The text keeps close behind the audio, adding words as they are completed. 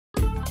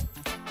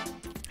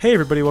Hey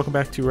everybody, welcome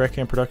back to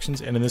Rackham Productions,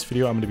 and in this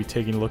video I'm going to be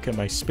taking a look at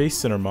my Space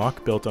Center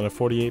MOC built on a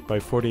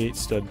 48x48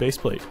 stud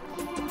baseplate.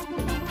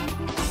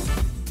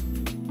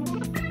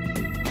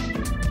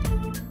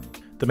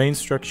 The main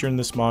structure in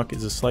this MOC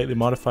is a slightly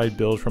modified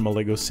build from a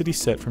LEGO City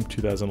set from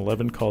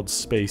 2011 called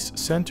Space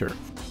Center.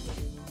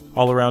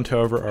 All around,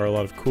 however, are a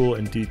lot of cool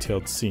and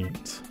detailed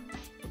scenes.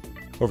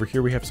 Over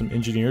here we have some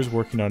engineers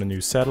working on a new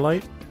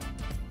satellite,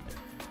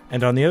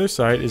 and on the other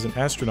side is an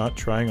astronaut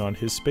trying on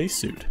his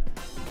spacesuit.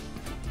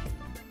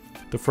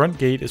 The front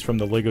gate is from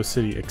the LEGO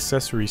City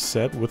accessories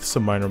set with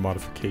some minor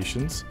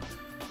modifications.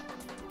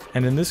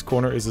 And in this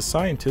corner is a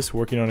scientist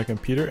working on a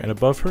computer, and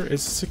above her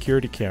is a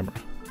security camera.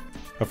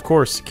 Of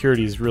course,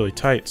 security is really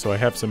tight, so I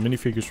have some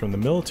minifigures from the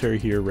military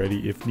here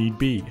ready if need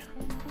be.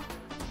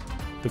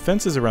 The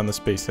fences around the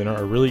Space Center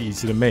are really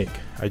easy to make.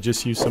 I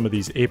just use some of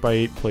these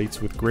 8x8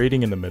 plates with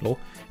grating in the middle,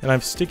 and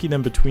I'm sticking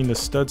them between the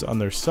studs on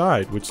their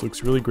side, which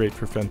looks really great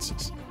for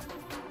fences.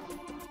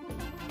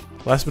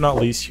 Last but not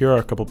least, here are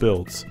a couple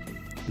builds.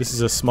 This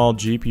is a small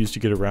Jeep used to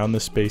get around the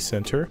Space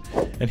Center,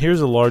 and here's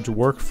a large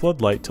work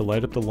floodlight to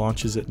light up the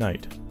launches at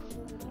night.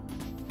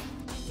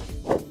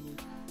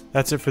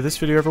 That's it for this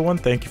video, everyone.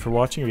 Thank you for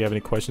watching. If you have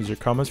any questions or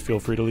comments, feel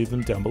free to leave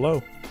them down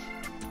below.